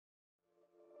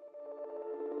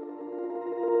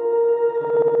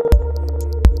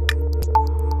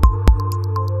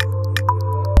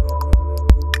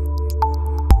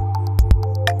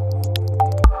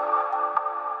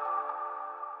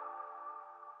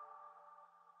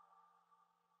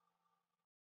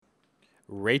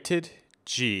Rated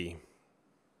G.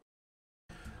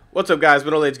 What's up guys,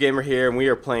 MiddleAgedGamer here, and we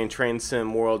are playing Train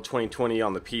Sim World 2020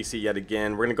 on the PC yet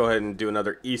again. We're going to go ahead and do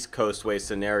another East Coastway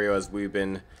scenario as we've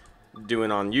been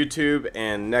doing on YouTube,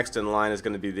 and next in line is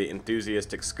going to be the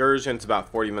Enthusiast Excursion. It's about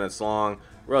 40 minutes long,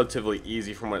 relatively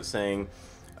easy from what it's saying.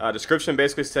 Description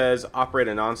basically says, operate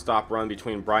a non-stop run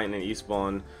between Brighton and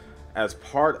Eastbourne as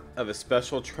part of a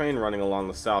special train running along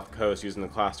the south coast using the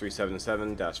Class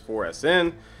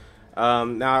 377-4SN.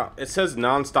 Now, it says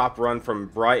non-stop run from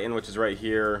Brighton, which is right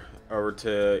here, over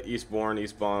to Eastbourne,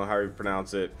 however you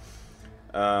pronounce it.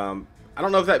 I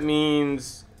don't know if that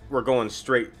means we're going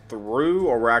straight through,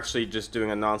 or we're actually just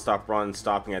doing a non-stop run,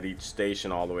 stopping at each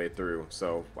station all the way through.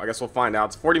 So, I guess we'll find out.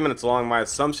 It's 40 minutes long. My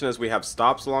assumption is we have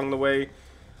stops along the way.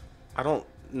 I don't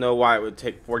know why it would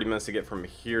take 40 minutes to get from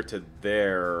here to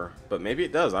there, but maybe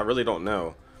it does. I really don't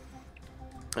know.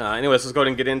 Anyways, let's go ahead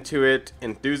and get into it.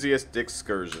 Enthusiast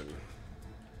Excursion.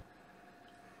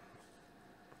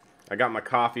 I got my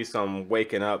coffee, so I'm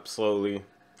waking up slowly.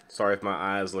 Sorry if my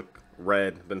eyes look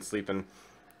red. Been sleeping.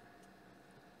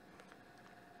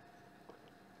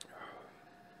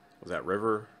 Was that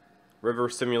river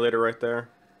simulator right there?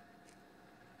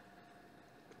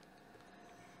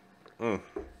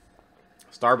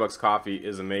 Starbucks coffee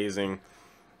is amazing.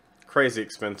 Crazy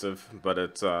expensive, but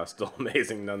it's still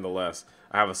amazing nonetheless.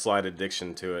 I have a slight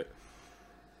addiction to it.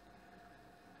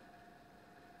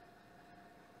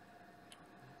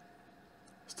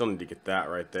 Still need to get that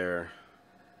right there.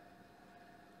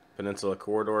 Peninsula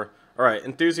Corridor. Alright,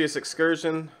 Enthusiast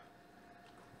Excursion.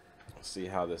 Let's see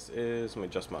how this is. Let me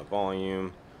adjust my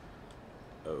volume.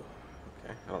 Oh,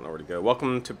 okay. I don't know where to go.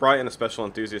 Welcome to Brighton. A special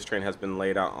enthusiast train has been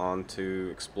laid out on to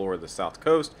explore the south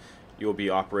coast. You will be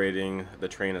operating the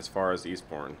train as far as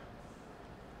Eastbourne.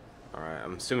 Alright,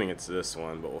 I'm assuming it's this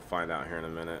one, but we'll find out here in a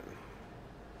minute.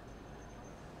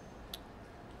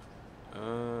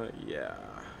 Yeah.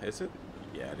 Is it?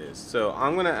 Yeah, it is. So,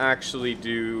 I'm going to actually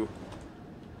do,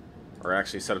 or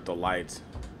actually set up the lights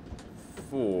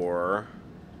for,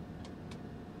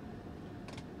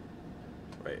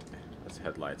 wait, that's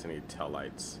headlights. I need tail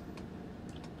lights.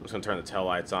 I'm just going to turn the tail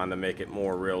lights on to make it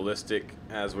more realistic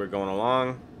as we're going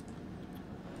along.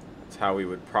 That's how we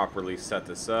would properly set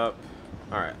this up.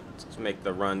 Alright, let's make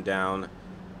the run down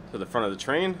to the front of the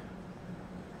train.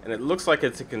 And it looks like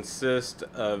it's to consist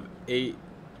of 8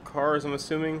 cars, I'm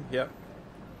assuming. Yep.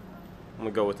 I'm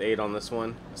going to go with 8 on this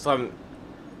one. I still haven't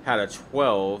had a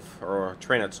 12, or a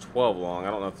train that's 12 long.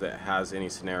 I don't know if that has any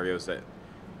scenarios that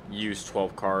use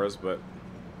 12 cars, but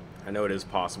I know it is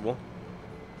possible.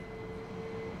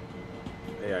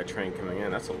 AI train coming in.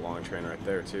 That's a long train right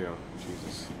there, too.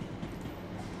 Jesus.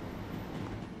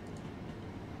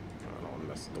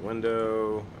 That's the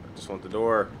window. I just want the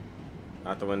door.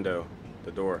 Not the window.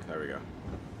 The door. There we go.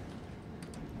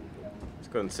 Let's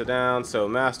go ahead and sit down. So,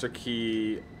 master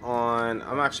key on.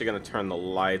 I'm actually going to turn the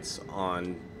lights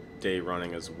on day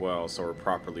running as well, so we're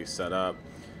properly set up.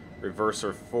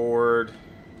 Reverser forward.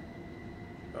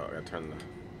 Oh, I got to turn the...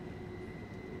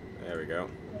 There we go.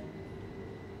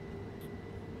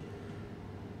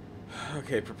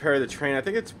 Okay, prepare the train. I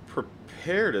think it's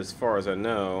prepared as far as I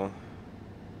know.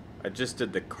 I just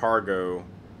did the cargo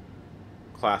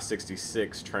Class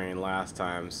 66 train last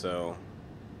time, so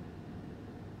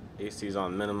AC's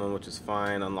on minimum, which is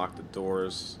fine. Unlock the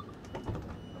doors.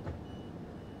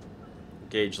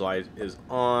 Gauge light is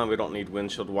on. We don't need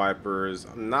windshield wipers.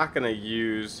 I'm not going to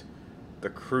use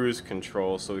the cruise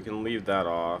control, so we can leave that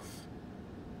off.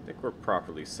 I think we're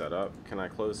properly set up. Can I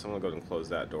close? I'm going to go ahead and close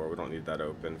that door. We don't need that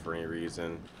open for any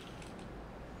reason.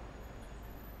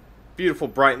 Beautiful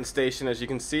Brighton station, as you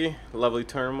can see. Lovely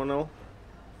terminal.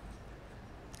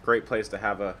 Great place to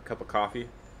have a cup of coffee,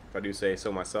 if I do say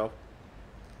so myself.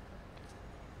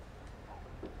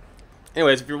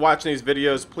 Anyways, if you're watching these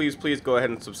videos, please go ahead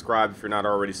and subscribe if you're not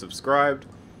already subscribed.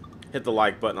 Hit the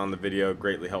like button on the video. It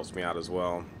greatly helps me out as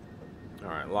well.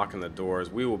 Alright, locking the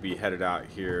doors. We will be headed out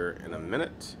here in a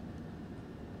minute.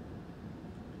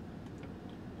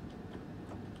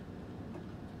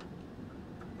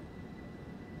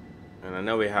 And I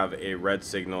know we have a red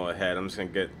signal ahead. I'm just going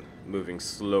to get moving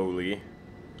slowly.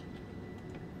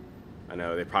 I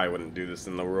know they probably wouldn't do this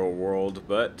in the real world,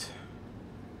 but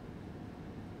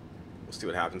we'll see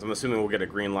what happens. I'm assuming we'll get a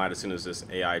green light as soon as this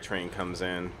AI train comes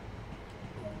in.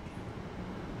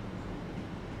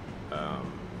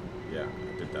 Yeah,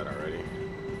 I did that already.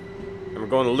 And we're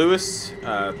going to Lewis.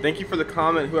 Thank you for the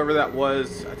comment, whoever that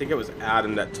was. I think it was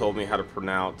Adam that told me how to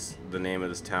pronounce the name of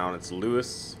this town. It's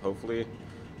Lewis, hopefully.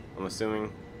 I'm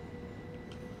assuming.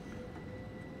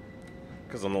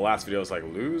 Because on the last video it was like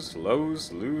lose.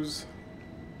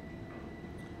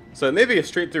 So it may be a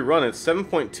straight through run. It's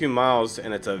 7.2 miles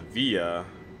and it's a via,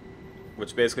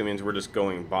 which basically means we're just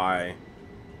going by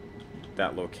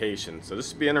that location. So this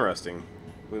should be interesting.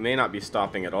 We may not be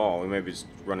stopping at all. We may be just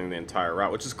running the entire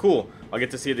route, which is cool. I'll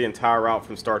get to see the entire route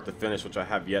from start to finish, which I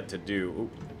have yet to do. Ooh,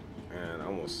 and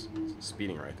almost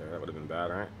speeding right there. That would have been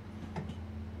bad, right?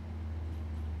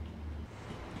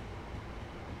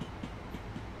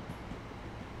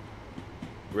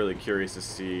 Really curious to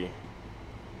see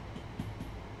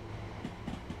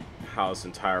how this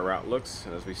entire route looks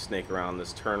as we snake around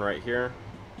this turn right here.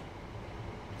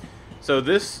 So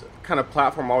this kind of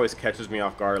platform always catches me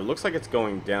off guard. It looks like it's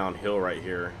going downhill right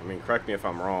here. I mean, correct me if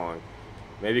I'm wrong.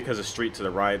 Maybe because the street to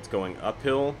the right it's going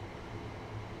uphill.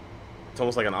 It's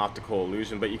almost like an optical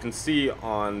illusion, but you can see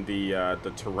on the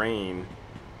terrain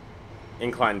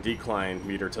incline-decline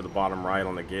meter to the bottom right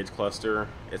on the gauge cluster,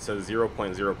 it says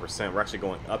 0.0%. We're actually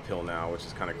going uphill now, which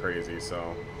is kind of crazy.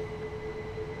 So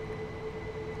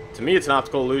to me, it's an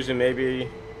optical illusion. Maybe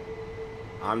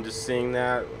I'm just seeing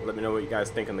that. Let me know what you guys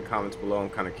think in the comments below. I'm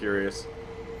kind of curious.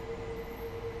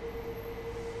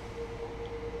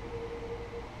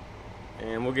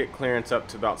 And we'll get clearance up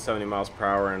to about 70 miles per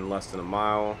hour in less than a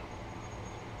mile.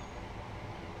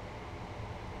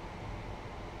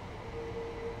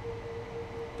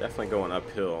 Definitely going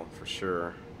uphill for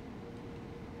sure.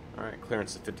 Alright,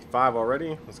 clearance is 55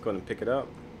 already. Let's go ahead and pick it up.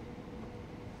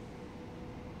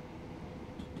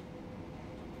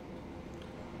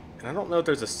 And I don't know if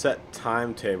there's a set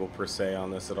timetable per se on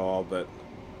this at all, but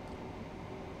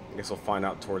I guess we'll find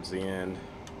out towards the end.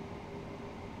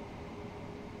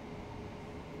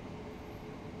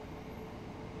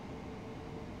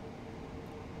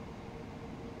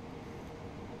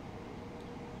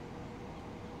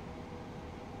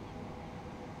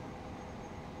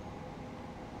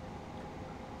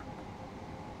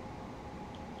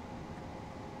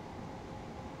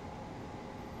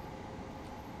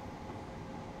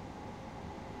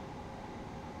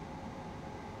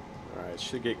 Alright,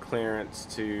 should get clearance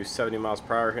to 70 miles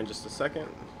per hour here in just a second.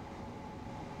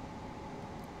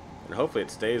 And hopefully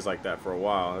it stays like that for a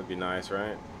while. That'd be nice,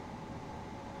 right?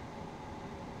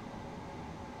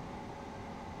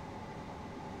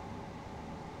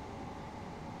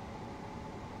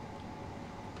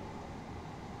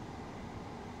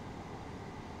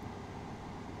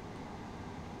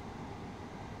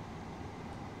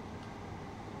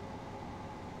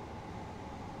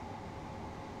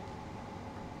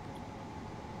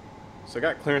 So I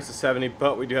got clearance to 70,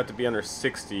 but we do have to be under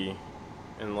 60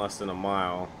 in less than a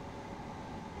mile.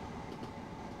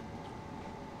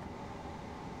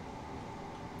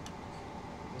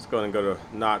 Let's go ahead and go to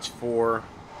notch 4.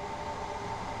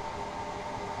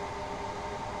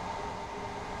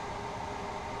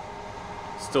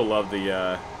 Still love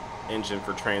the engine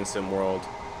for Train Sim World.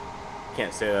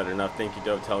 Can't say that enough. Thank you,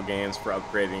 Dovetail Games, for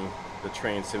upgrading the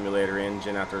Train Simulator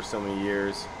engine after so many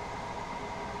years.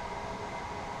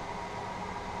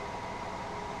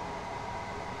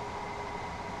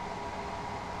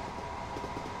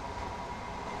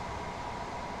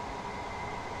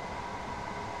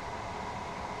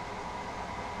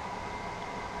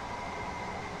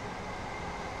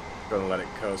 Gonna let it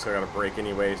coast, so I gotta brake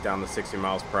anyways down to 60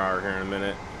 miles per hour here in a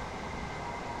minute.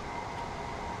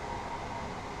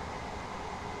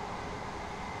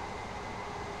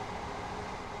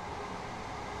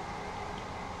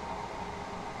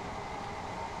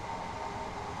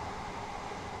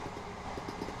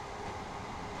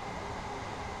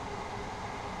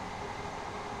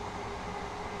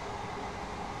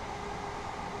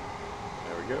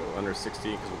 There we go, under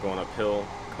 60 because we're going uphill,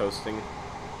 coasting.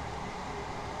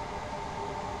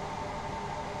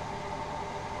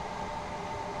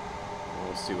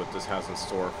 We'll see what this has in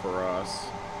store for us.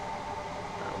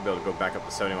 We'll be able to go back up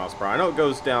to 70 miles per hour. I know it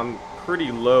goes down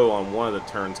pretty low on one of the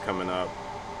turns coming up.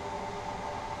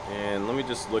 And let me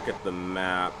just look at the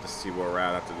map to see where we're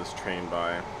at after this train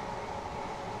by.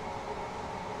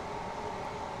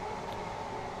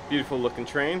 Beautiful looking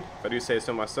train, if I do say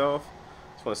so myself.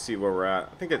 Just want to see where we're at.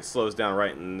 I think it slows down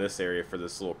right in this area for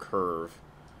this little curve.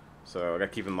 So I gotta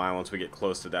keep in mind once we get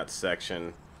close to that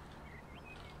section.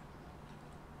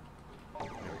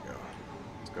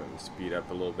 Go ahead and speed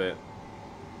up a little bit.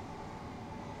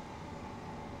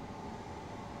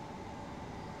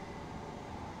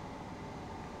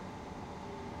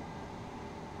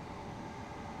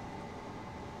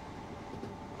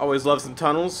 Always love some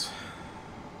tunnels.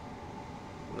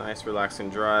 Nice relaxing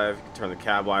drive. You can turn the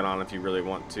cab light on if you really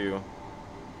want to.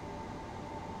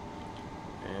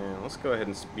 And let's go ahead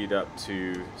and speed up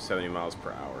to 70 miles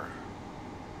per hour.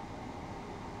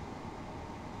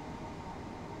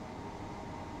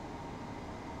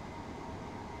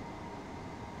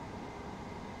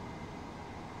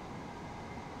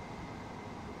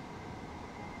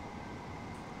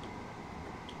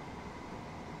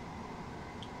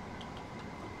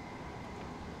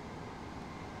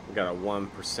 We got a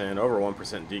 1%, over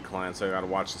 1% decline, so I gotta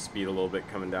watch the speed a little bit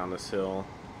coming down this hill.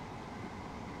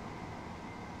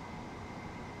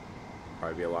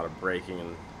 Probably be a lot of braking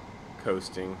and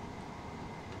coasting.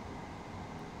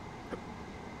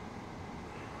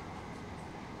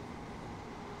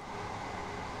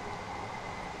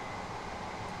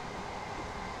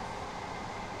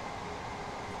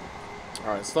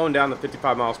 Alright, slowing down to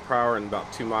 55 miles per hour in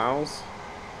about 2 miles.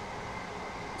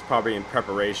 It's probably in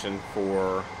preparation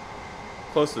for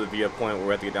close to the via point where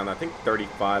we have to get down to, I think,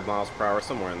 35 miles per hour,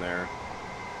 somewhere in there.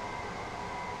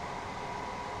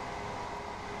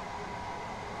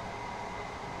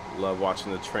 Love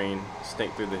watching the train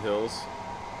stink through the hills.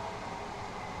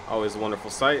 Always a wonderful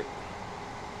sight.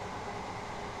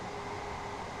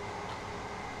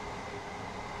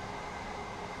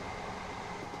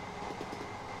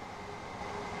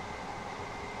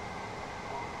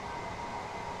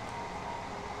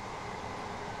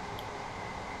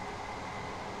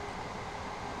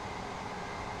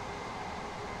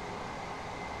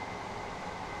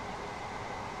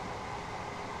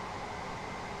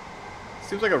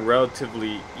 Seems like a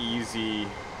relatively easy,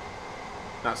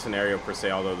 not scenario per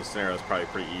se, although the scenario is probably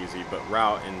pretty easy, but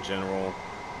route in general.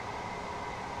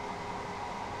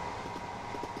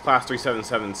 Class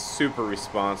 377 super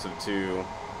responsive to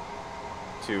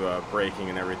braking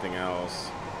and everything else,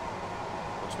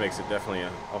 which makes it definitely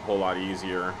a whole lot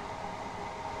easier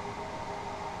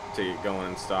to get going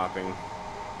and stopping.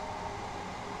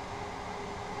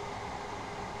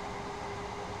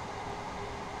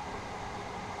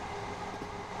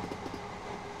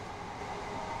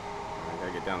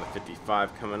 Down to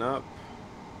 55 coming up.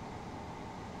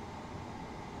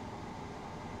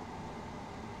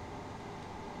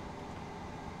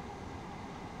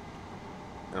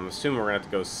 And I'm assuming we're gonna have to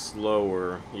go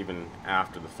slower even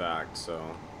after the fact,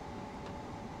 so.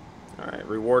 Alright,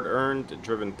 reward earned,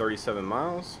 driven 37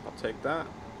 miles. I'll take that.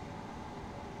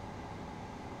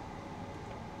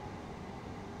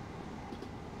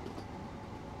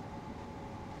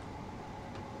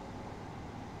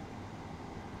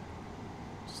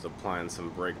 Applying some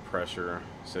brake pressure.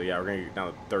 So yeah, we're gonna get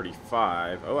down to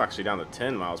 35. Oh, actually down to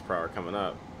 10 miles per hour coming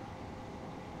up.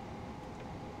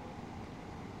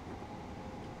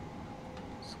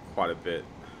 It's quite a bit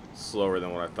slower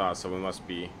than what I thought, so we must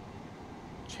be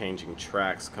changing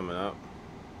tracks coming up.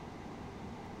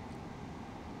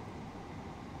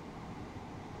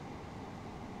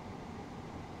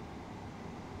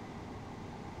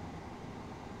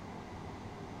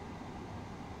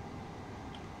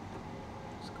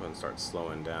 Go ahead and start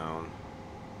slowing down.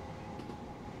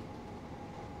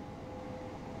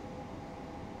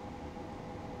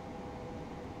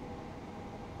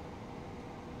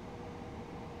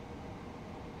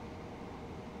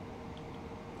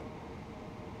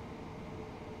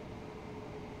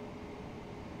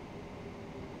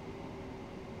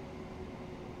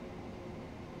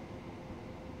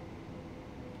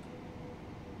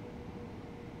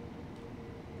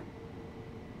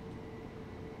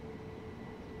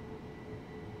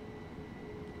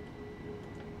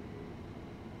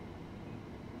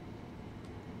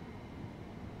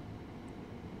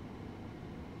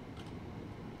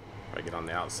 I get on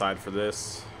the outside for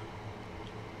this.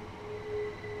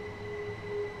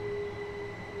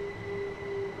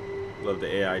 Love the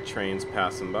AI trains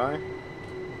passing by.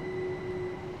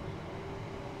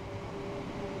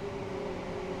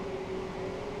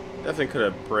 Definitely could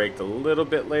have braked a little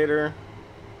bit later.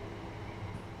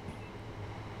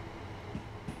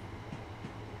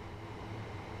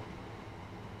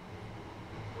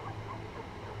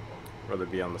 Rather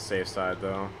be on the safe side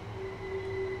though.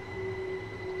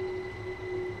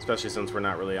 Especially since we're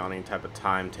not really on any type of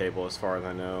timetable as far as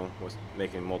I know, with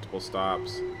making multiple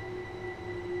stops.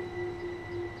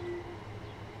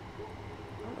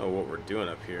 I don't know what we're doing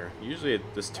up here. Usually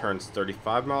this turns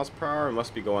 35 miles per hour. It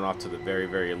must be going off to the very,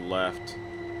 very left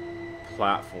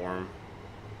platform.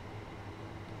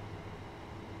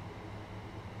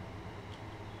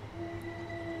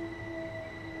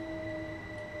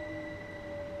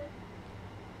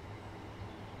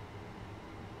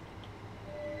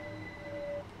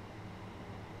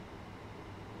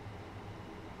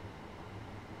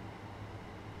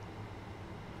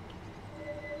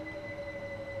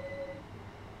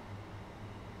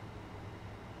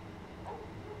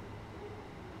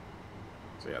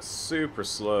 So yeah, super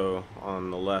slow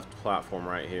on the left platform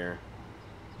right here.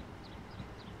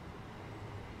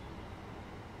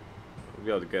 We'll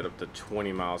be able to get up to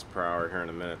 20 miles per hour here in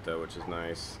a minute though, which is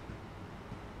nice.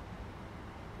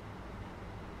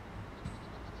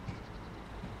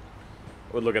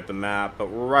 We'll look at the map,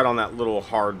 but we're right on that little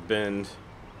hard bend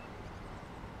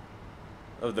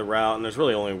of the route, and there's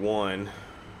really only one.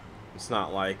 It's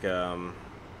not like the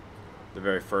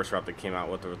very first route that came out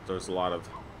with. There's a lot of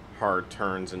hard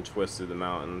turns and twists through the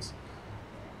mountains.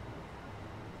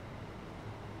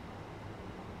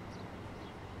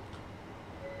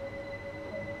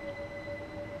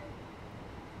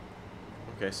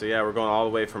 Okay, so yeah, we're going all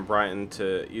the way from Brighton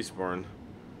to Eastbourne.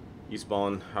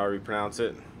 Eastbourne, however you pronounce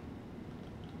it.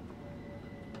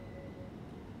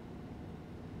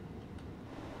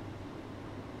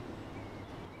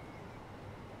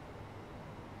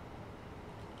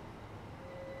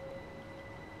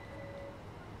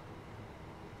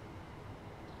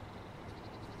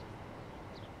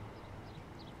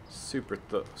 Super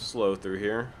slow through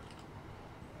here.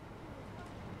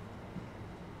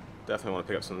 Definitely want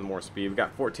to pick up some more speed. We've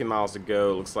got 14 miles to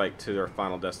go, looks like, to our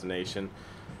final destination.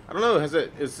 I don't know,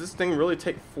 is this thing really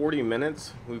take 40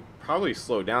 minutes? We've probably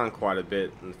slowed down quite a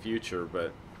bit in the future,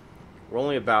 but we're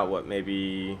only about, what,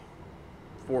 maybe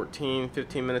 14,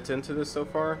 15 minutes into this so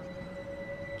far?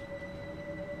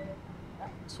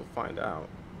 So we'll find out.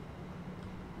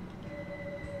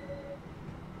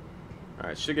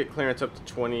 Alright, should get clearance up to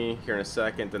 20 here in a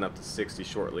second, then up to 60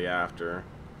 shortly after.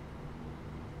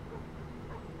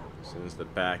 As soon as the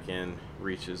back end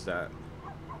reaches that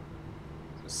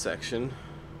section.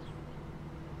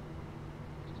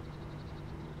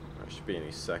 Should be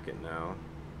any second now.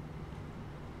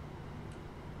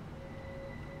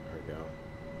 There we go.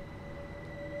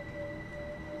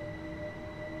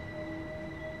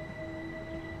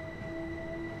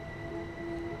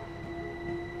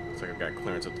 Looks like I've got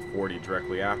clearance up to 40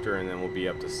 directly after, and then we'll be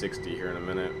up to 60 here in a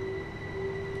minute.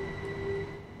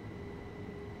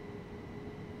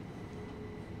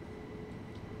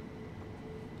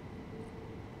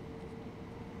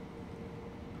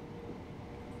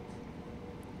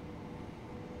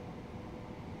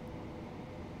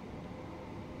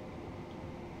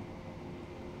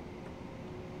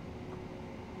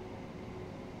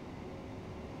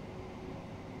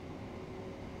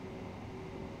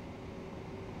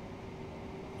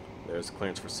 There's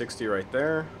clearance for 60 right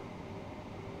there.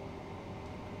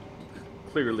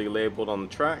 Clearly labeled on the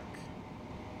track.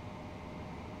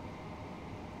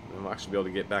 And we'll actually be able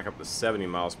to get back up to 70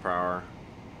 miles per hour.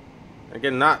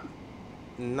 Again, not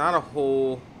a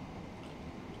whole,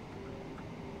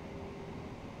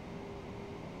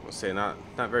 I'll say not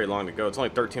very long to go. It's only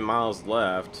 13 miles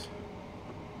left.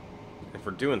 If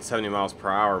we're doing 70 miles per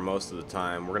hour most of the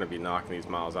time, we're going to be knocking these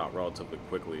miles out relatively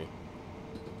quickly.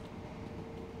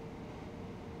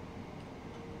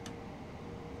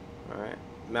 Alright,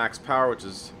 max power, which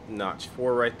is notch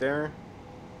 4 right there.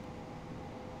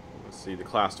 Let's see, the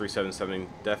class 377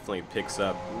 definitely picks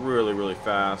up really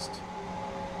fast.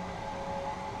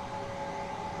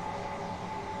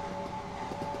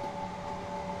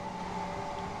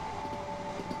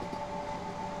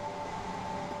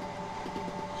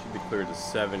 Should be cleared to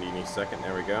 70 any second.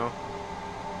 There we go.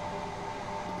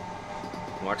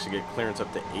 We'll actually get clearance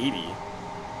up to 80,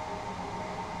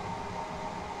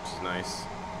 which is nice.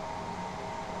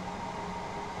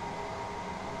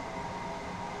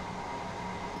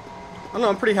 I don't know,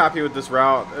 I'm pretty happy with this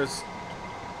route.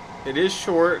 It is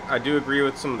short. I do agree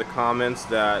with some of the comments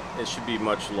that it should be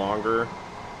much longer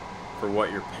for what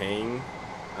you're paying.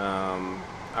 I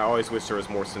always wish there was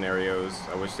more scenarios.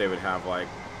 I wish they would have like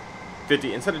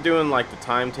 50, instead of doing like the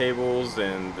timetables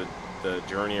and the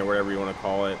journey or whatever you want to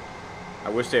call it, I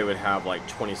wish they would have like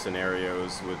 20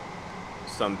 scenarios with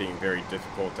some being very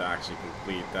difficult to actually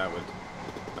complete. That would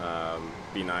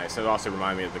be nice. It would also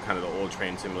remind me of the kind of the old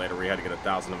train simulator where you had to get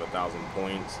 1,000 of 1,000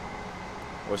 points.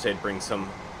 I wish they'd bring some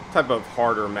type of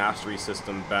harder mastery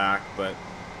system back, but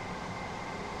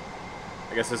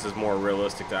I guess this is more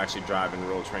realistic to actually drive in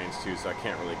real trains too, so I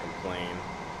can't really complain.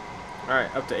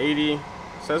 Alright, up to 80. It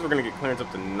says we're going to get clearance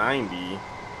up to 90.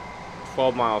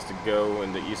 12 miles to go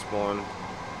into Eastbourne.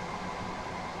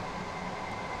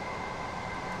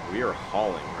 We are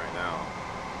hauling right now.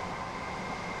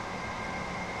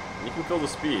 You can feel the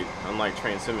speed, unlike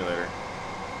Train Simulator.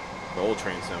 The old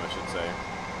Train Sim, I should say.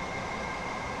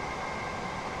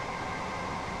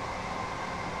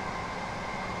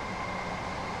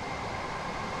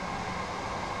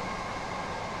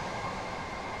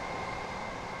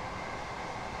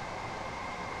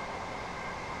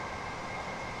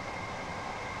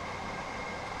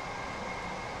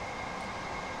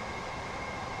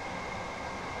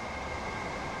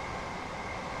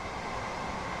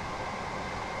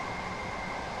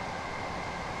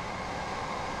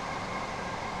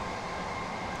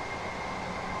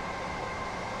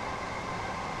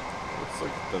 Let's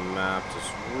look at the map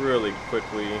just really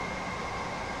quickly.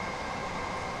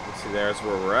 Let's See, there's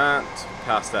where we're at.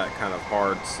 Past that kind of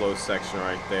hard, slow section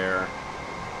right there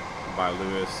by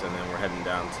Lewis, and then we're heading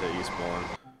down to Eastbourne.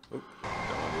 Oop,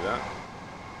 don't want to do that.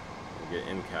 We'll get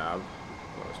in cab.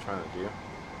 What I was trying to do.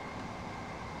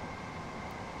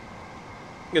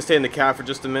 I'm gonna stay in the cab for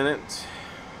just a minute.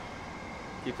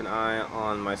 Keep an eye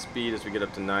on my speed as we get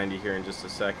up to 90 here in just a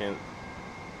second.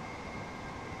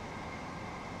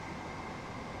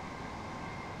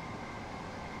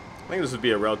 I think this would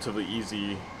be a relatively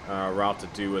easy route to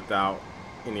do without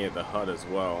any of the HUD as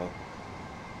well.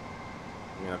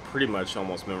 I mean, I pretty much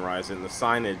almost memorized it, and the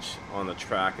signage on the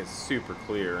track is super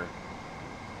clear.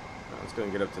 Let's go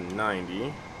and get up to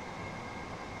 90.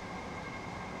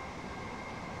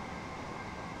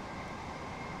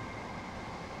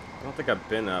 I don't think I've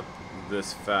been up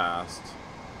this fast.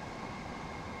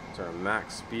 Is there a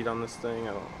max speed on this thing?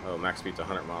 I don't. Oh, max speed's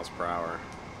 100 miles per hour.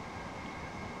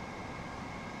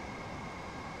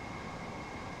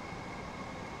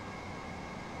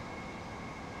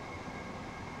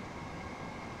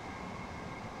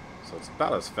 So it's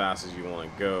about as fast as you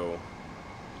want to go.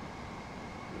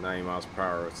 90 miles per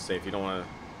hour. It's safe. You don't want to.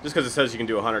 Just because it says you can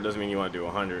do 100 doesn't mean you want to do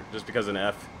 100. Just because an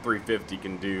F350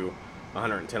 can do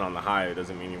 110 on the highway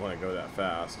doesn't mean you want to go that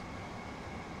fast.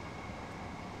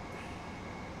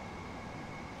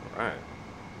 Alright.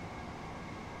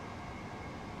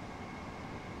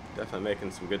 Definitely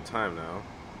making some good time now.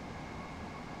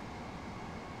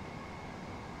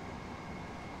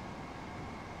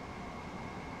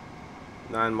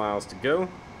 Nine miles to go.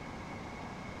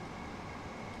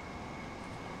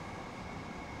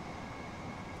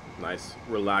 Nice,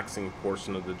 relaxing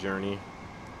portion of the journey.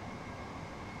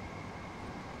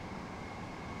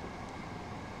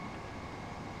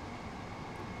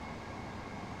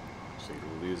 Actually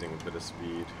losing a bit of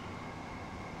speed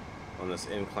on this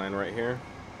incline right here.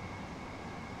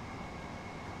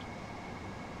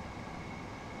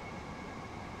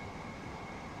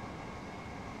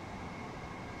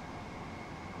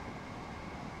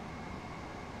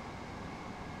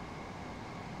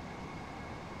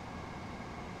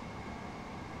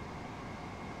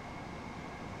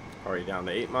 Already down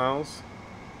to 8 miles.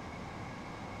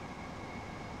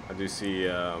 I do see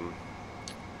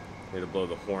need to blow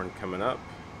the horn coming up.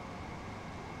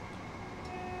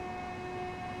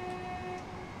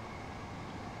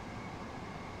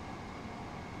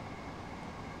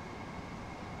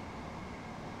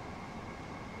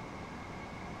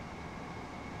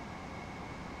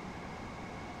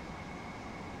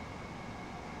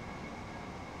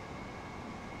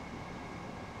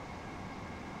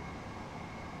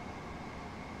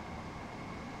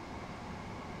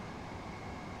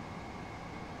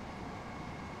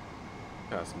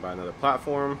 Passing by another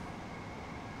platform.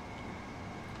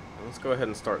 And let's go ahead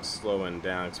and start slowing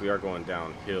down because we are going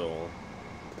downhill.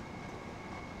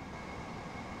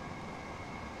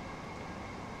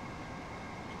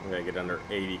 We're gonna get under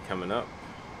 80 coming up.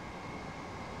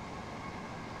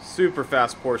 Super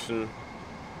fast portion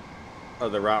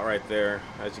of the route right there.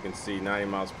 As you can see, 90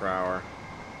 miles per hour.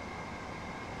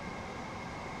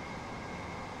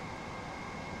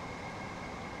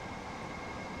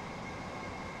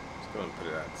 Go and put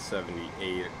it at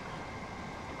 78.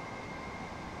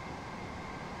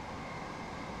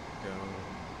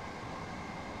 Go.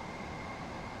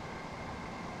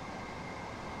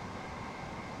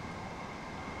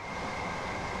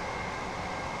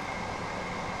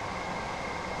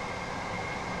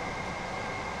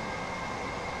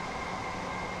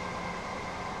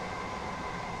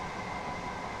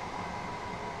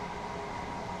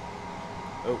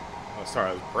 Oh,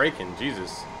 sorry, I was braking.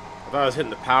 Jesus. I thought I was hitting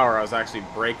the power. I was actually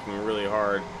braking really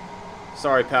hard.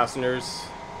 Sorry, passengers.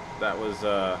 That was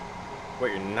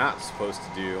what you're not supposed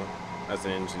to do as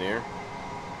an engineer.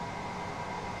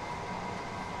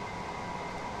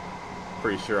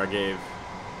 Pretty sure I gave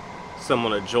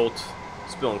someone a jolt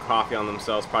spilling coffee on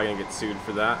themselves. Probably gonna get sued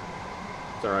for that.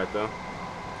 It's alright though.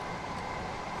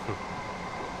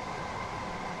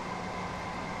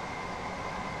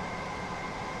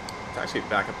 It's actually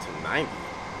back up to 90.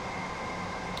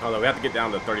 Although we have to get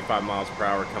down to 35 miles per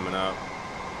hour coming up.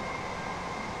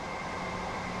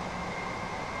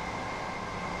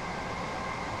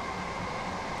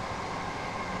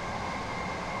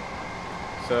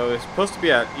 So it's supposed to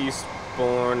be at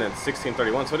Eastbourne at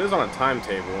 16:31, so it is on a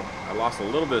timetable. I lost a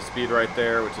little bit of speed right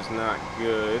there, which is not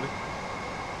good.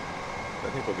 But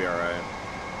I think we'll be alright.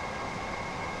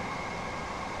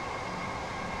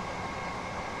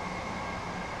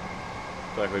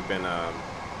 I feel like we've been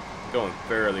going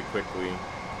fairly quickly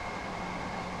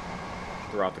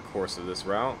throughout the course of this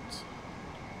route.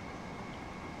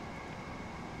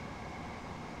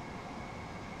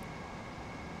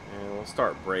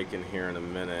 start braking here in a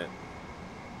minute.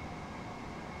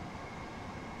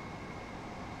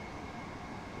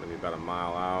 Maybe about a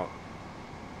mile out.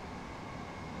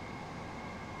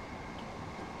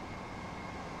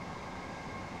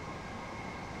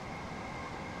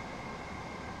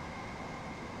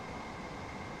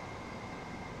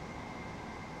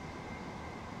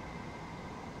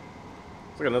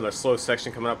 Looks like another slow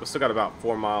section coming up. We still got about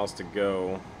 4 miles to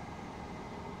go.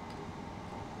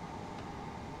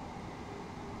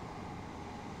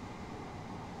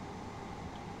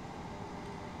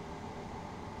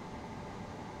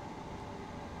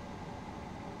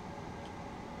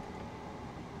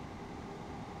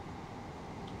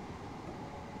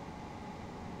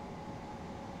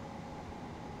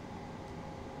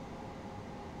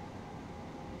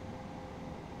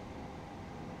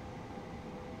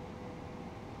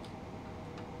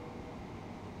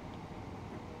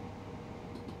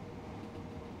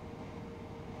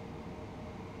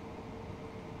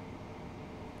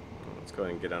 Let's go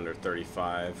ahead and get under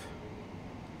 35.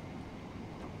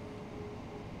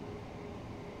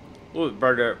 A little bit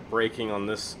better at braking on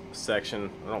this section.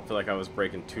 I don't feel like I was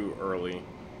braking too early.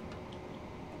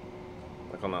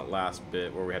 Like on that last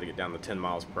bit where we had to get down to 10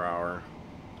 miles per hour.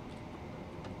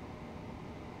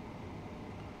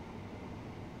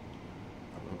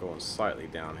 I'm going slightly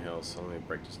downhill, so let me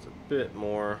brake just a bit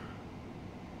more.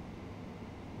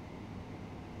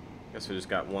 Guess we just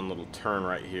got one little turn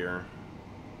right here.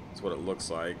 That's what it looks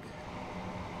like.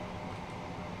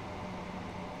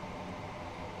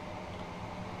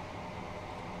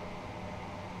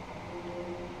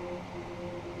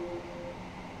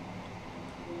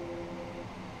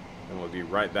 And we'll be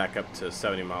right back up to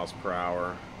 70 miles per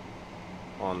hour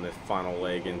on the final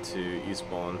leg into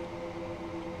Eastbourne.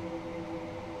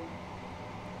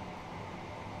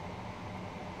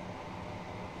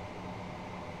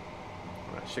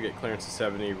 Alright, should get clearance to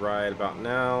 70 right about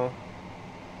now.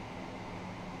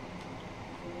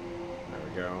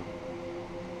 Go.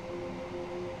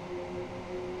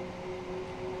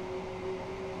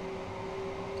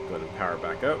 Let's go ahead and power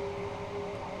back up.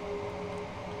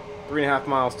 3.5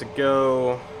 miles to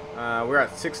go. We're at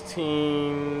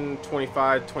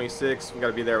 16:25, 26. We got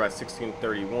to be there by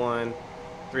 16:31.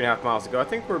 3.5 miles to go. I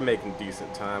think we're making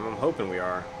decent time. I'm hoping we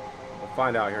are. We'll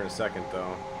find out here in a second,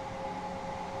 though.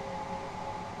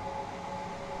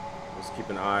 Just keep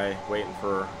an eye, waiting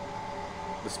for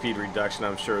the speed reduction.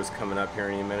 I'm sure is coming up here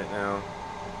any minute now.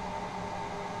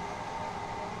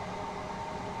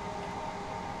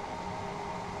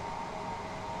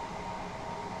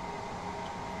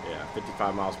 Yeah,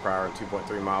 55 miles per hour and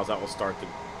 2.3 miles. That will start the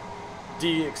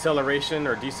de-acceleration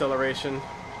or deceleration.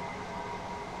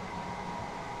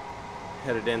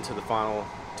 Headed into the final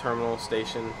terminal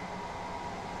station,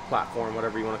 platform,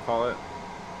 whatever you want to call it.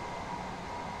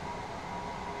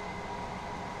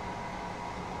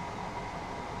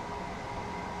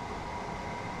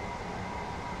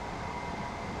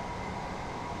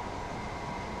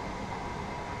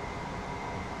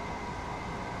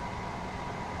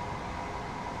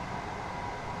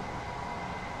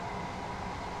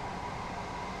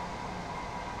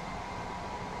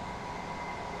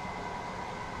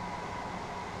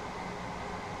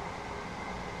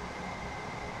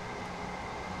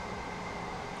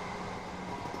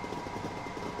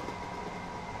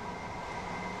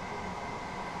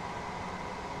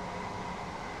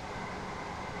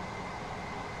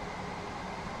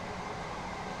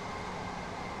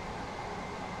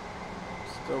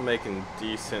 Still making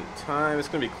decent time. It's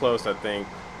going to be close, I think.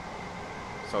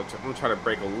 So I'm going to try to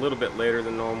brake a little bit later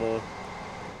than normal.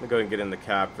 I'm going to go ahead and get in the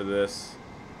cab for this.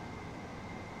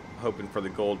 Hoping for the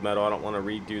gold medal. I don't want to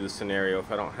redo the scenario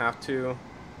if I don't have to.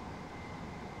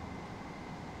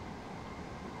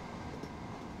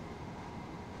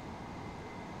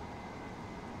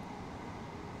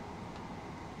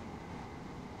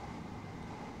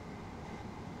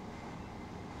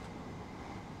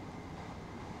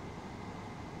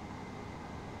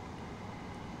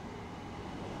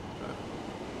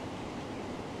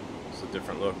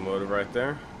 Different locomotive right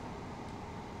there.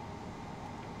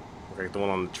 Like the one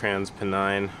on the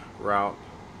Trans-Pennine route.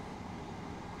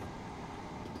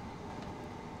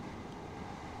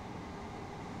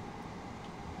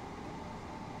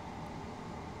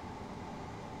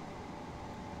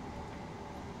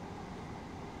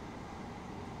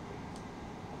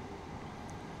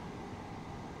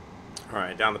 All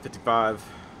right, down to 55.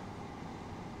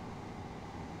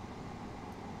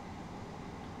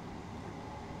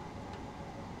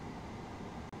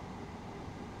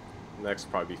 Next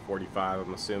will probably be 45,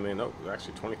 I'm assuming. Oh,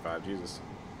 actually 25, Jesus.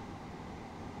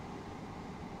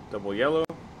 Double yellow.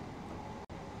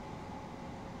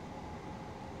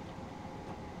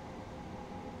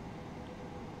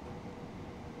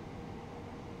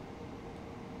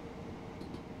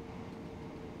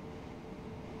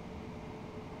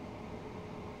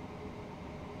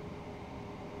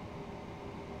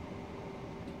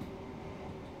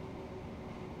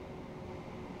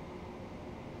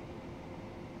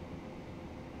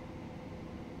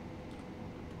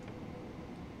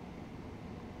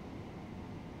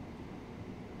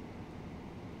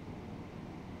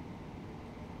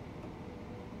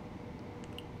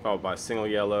 followed by single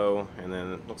yellow, and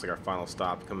then it looks like our final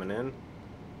stop coming in.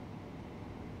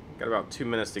 Got about 2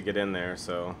 minutes to get in there,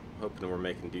 so hoping we're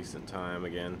making decent time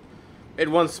again. Made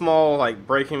one small like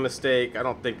braking mistake. I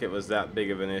don't think it was that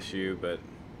big of an issue, but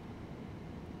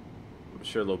I'm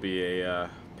sure there'll be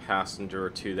a passenger or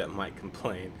two that might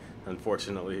complain,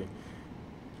 unfortunately.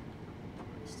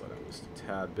 Slow down just a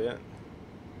tad bit.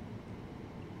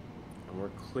 And we're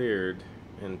cleared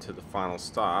into the final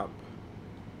stop.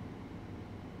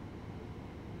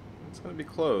 It's going to be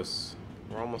close.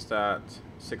 We're almost at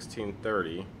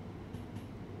 16:30.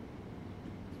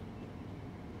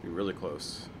 Be really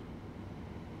close.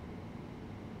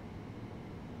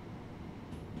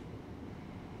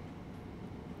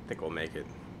 I think we'll make it.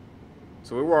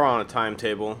 So we were on a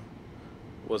timetable.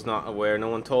 Was not aware. No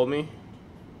one told me.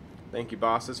 Thank you,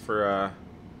 bosses, for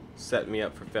setting me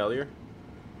up for failure.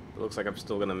 It looks like I'm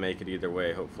still gonna make it either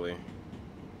way. Hopefully.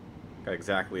 Got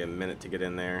exactly a minute to get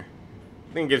in there.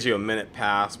 I think it gives you a minute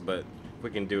pass, but if we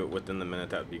can do it within the minute,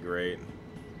 that would be great.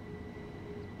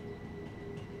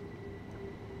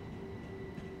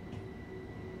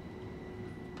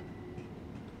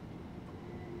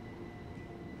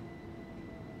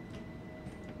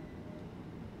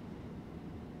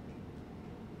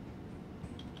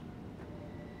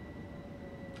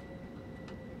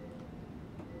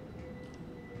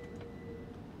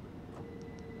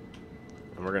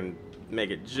 And we're going to make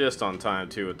it just on time,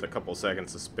 too, with a couple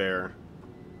seconds to spare.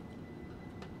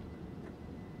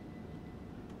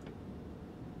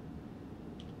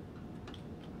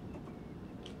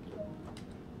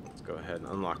 Let's go ahead and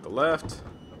unlock the left.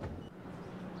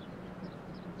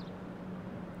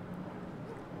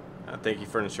 Thank you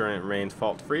for ensuring it remains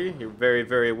fault-free. You're very,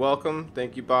 very welcome.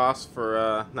 Thank you, boss,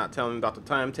 for not telling me about the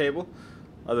timetable.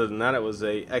 Other than that, it was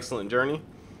an excellent journey.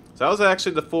 So that was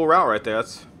actually the full route right there.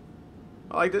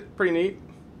 I liked it. Pretty neat.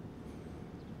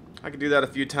 I could do that a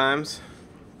few times.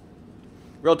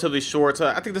 Relatively short. So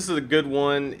I think this is a good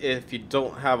one if you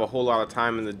don't have a whole lot of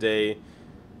time in the day.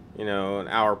 You know, an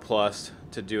hour plus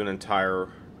to do an entire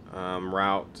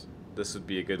route. This would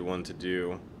be a good one to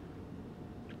do.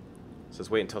 It says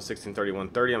wait until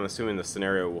 16:31:30. I'm assuming the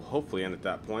scenario will hopefully end at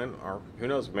that point. Or who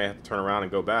knows, we may have to turn around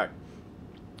and go back.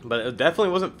 But it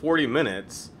definitely wasn't 40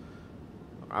 minutes.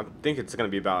 I think it's going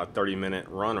to be about a 30-minute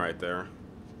run right there.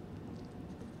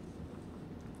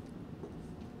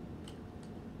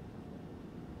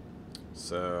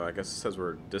 So I guess it says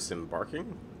we're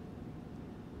disembarking.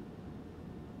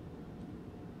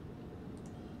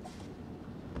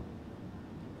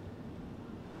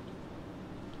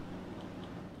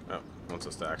 Oh, wants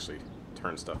us to actually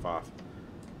turn stuff off.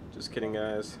 Just kidding,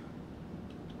 guys.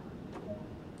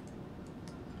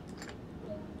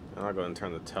 And I'll go ahead and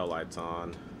turn the tail lights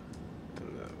on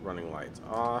and the running lights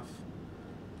off.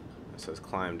 It says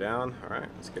climb down. Alright,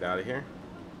 let's get out of here.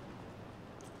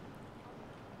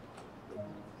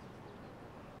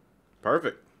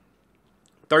 Perfect.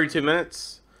 32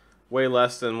 minutes. Way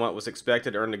less than what was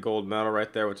expected. Earned a gold medal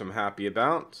right there, which I'm happy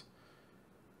about.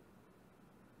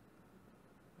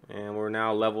 And we're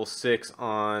now level 6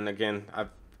 on, again,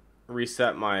 I've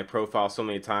reset my profile so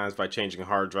many times by changing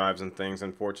hard drives and things.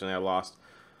 Unfortunately, I lost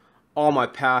all my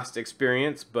past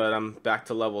experience, but I'm back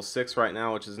to level 6 right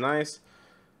now, which is nice.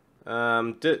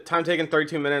 Time taken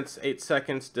 32 minutes, 8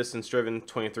 seconds. Distance driven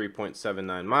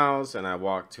 23.79 miles, and I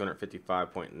walked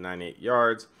 255.98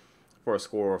 yards for a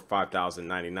score of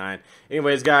 5,099.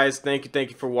 Anyways, guys, thank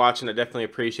you for watching. I definitely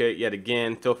appreciate it. Yet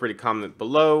again, feel free to comment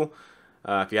below.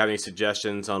 If you have any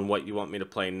suggestions on what you want me to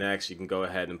play next, you can go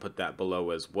ahead and put that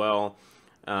below as well.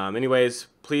 Anyways,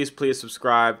 please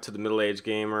subscribe to the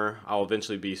MiddleAgedGamer. I'll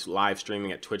eventually be live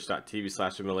streaming at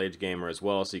twitch.tv/MiddleAgedGamer as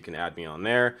well, so you can add me on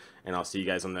there. And I'll see you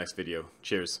guys on the next video.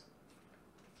 Cheers.